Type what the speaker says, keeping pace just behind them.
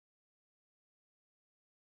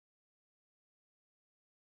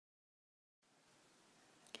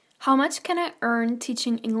How much can I earn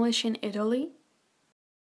teaching English in Italy?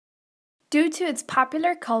 Due to its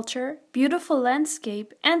popular culture, beautiful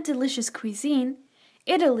landscape, and delicious cuisine,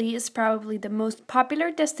 Italy is probably the most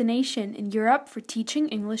popular destination in Europe for teaching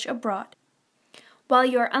English abroad. While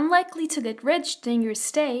you are unlikely to get rich during your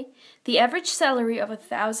stay, the average salary of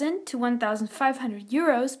 1,000 to 1,500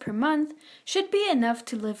 euros per month should be enough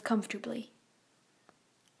to live comfortably.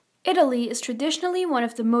 Italy is traditionally one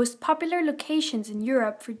of the most popular locations in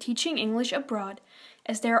Europe for teaching English abroad,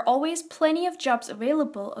 as there are always plenty of jobs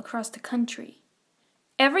available across the country.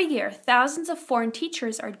 Every year, thousands of foreign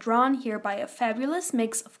teachers are drawn here by a fabulous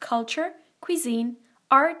mix of culture, cuisine,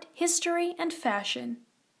 art, history, and fashion.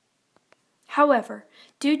 However,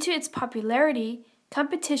 due to its popularity,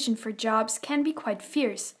 competition for jobs can be quite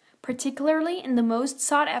fierce, particularly in the most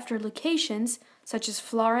sought-after locations such as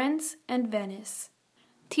Florence and Venice.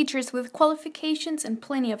 Teachers with qualifications and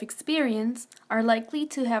plenty of experience are likely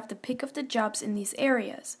to have the pick of the jobs in these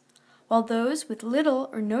areas, while those with little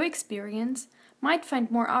or no experience might find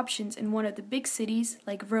more options in one of the big cities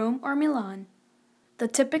like Rome or Milan. The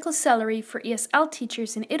typical salary for ESL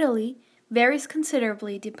teachers in Italy varies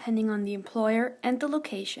considerably depending on the employer and the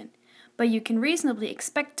location, but you can reasonably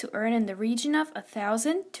expect to earn in the region of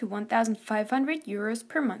 1,000 to 1,500 euros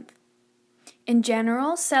per month. In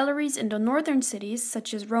general, salaries in the northern cities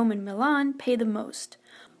such as Rome and Milan pay the most,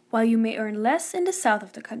 while you may earn less in the south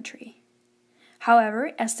of the country.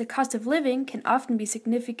 However, as the cost of living can often be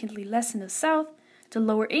significantly less in the south, the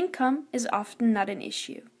lower income is often not an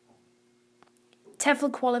issue.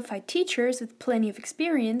 TEFL qualified teachers with plenty of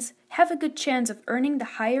experience have a good chance of earning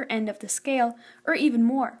the higher end of the scale or even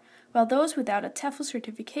more, while those without a TEFL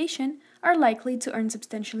certification are likely to earn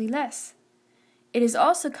substantially less. It is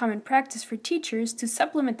also common practice for teachers to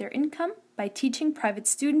supplement their income by teaching private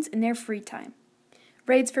students in their free time.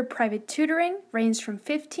 Rates for private tutoring range from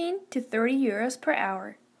 15 to 30 euros per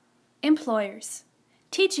hour. Employers.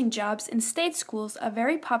 Teaching jobs in state schools are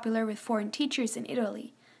very popular with foreign teachers in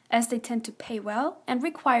Italy, as they tend to pay well and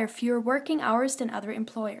require fewer working hours than other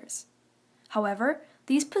employers. However,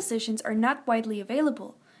 these positions are not widely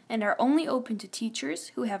available and are only open to teachers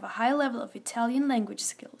who have a high level of Italian language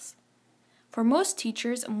skills. For most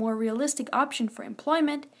teachers, a more realistic option for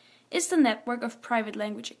employment is the network of private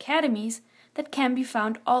language academies that can be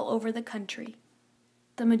found all over the country.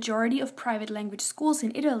 The majority of private language schools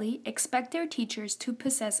in Italy expect their teachers to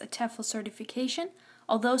possess a TEFL certification,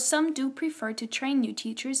 although some do prefer to train new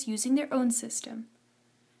teachers using their own system.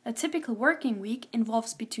 A typical working week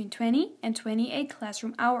involves between 20 and 28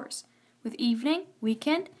 classroom hours, with evening,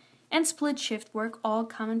 weekend, and split shift work all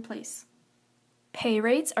commonplace. Pay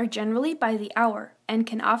rates are generally by the hour and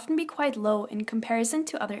can often be quite low in comparison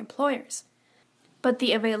to other employers. But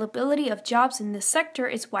the availability of jobs in this sector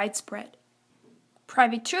is widespread.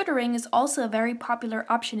 Private tutoring is also a very popular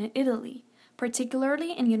option in Italy,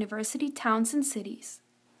 particularly in university towns and cities.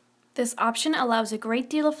 This option allows a great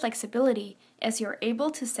deal of flexibility as you are able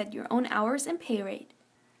to set your own hours and pay rate.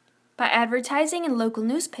 By advertising in local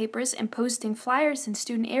newspapers and posting flyers in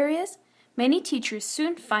student areas, many teachers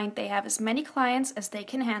soon find they have as many clients as they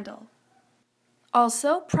can handle.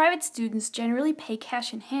 Also, private students generally pay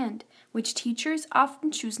cash in hand, which teachers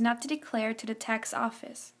often choose not to declare to the tax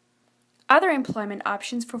office. Other employment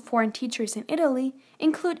options for foreign teachers in Italy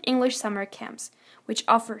include English summer camps, which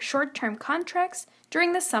offer short-term contracts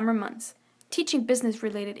during the summer months, teaching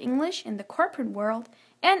business-related English in the corporate world,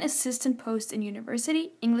 and assistant posts in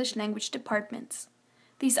university English language departments.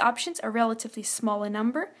 These options are relatively small in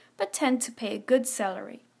number, but tend to pay a good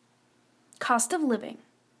salary. Cost of living.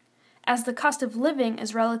 As the cost of living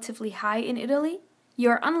is relatively high in Italy,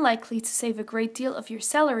 you are unlikely to save a great deal of your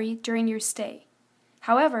salary during your stay.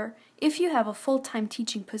 However, if you have a full-time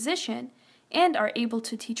teaching position and are able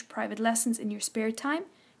to teach private lessons in your spare time,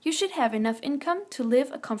 you should have enough income to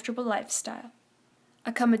live a comfortable lifestyle.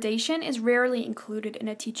 Accommodation is rarely included in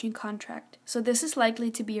a teaching contract, so this is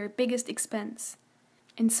likely to be your biggest expense.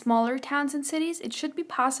 In smaller towns and cities, it should be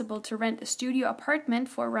possible to rent a studio apartment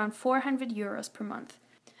for around 400 euros per month,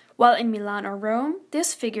 while in Milan or Rome,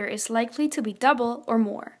 this figure is likely to be double or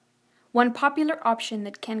more. One popular option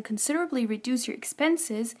that can considerably reduce your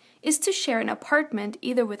expenses is to share an apartment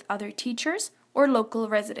either with other teachers or local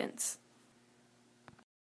residents.